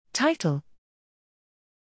Title: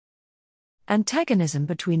 Antagonism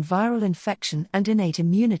between viral infection and innate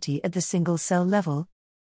immunity at the single-cell level.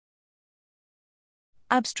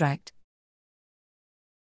 Abstract: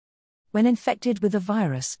 When infected with a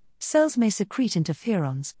virus, cells may secrete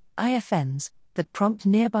interferons, IFNs, that prompt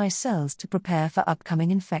nearby cells to prepare for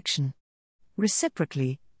upcoming infection.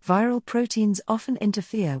 Reciprocally, viral proteins often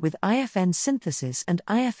interfere with IFN synthesis and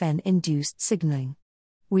IFN-induced signaling.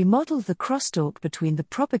 We model the crosstalk between the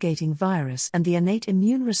propagating virus and the innate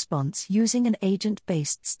immune response using an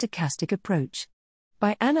agent-based stochastic approach.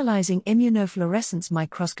 By analyzing immunofluorescence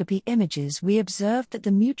microscopy images, we observed that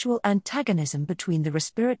the mutual antagonism between the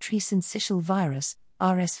respiratory syncytial virus,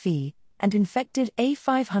 RSV, and infected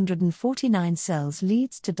A549 cells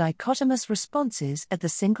leads to dichotomous responses at the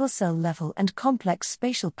single-cell level and complex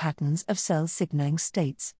spatial patterns of cell signaling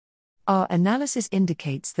states. Our analysis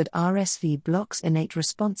indicates that RSV blocks innate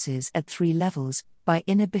responses at three levels, by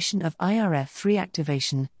inhibition of IRF3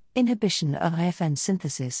 activation, inhibition of IFN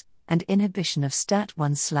synthesis, and inhibition of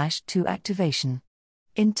STAT1/2 activation.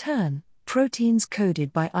 In turn, proteins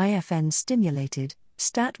coded by IFN-stimulated,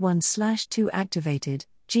 STAT1/2 activated,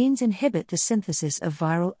 genes inhibit the synthesis of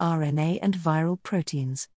viral RNA and viral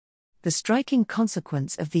proteins. The striking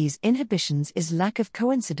consequence of these inhibitions is lack of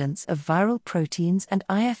coincidence of viral proteins and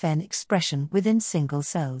IFN expression within single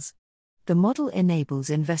cells. The model enables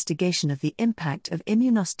investigation of the impact of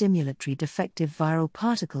immunostimulatory defective viral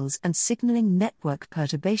particles and signaling network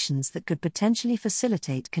perturbations that could potentially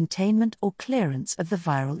facilitate containment or clearance of the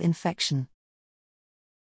viral infection.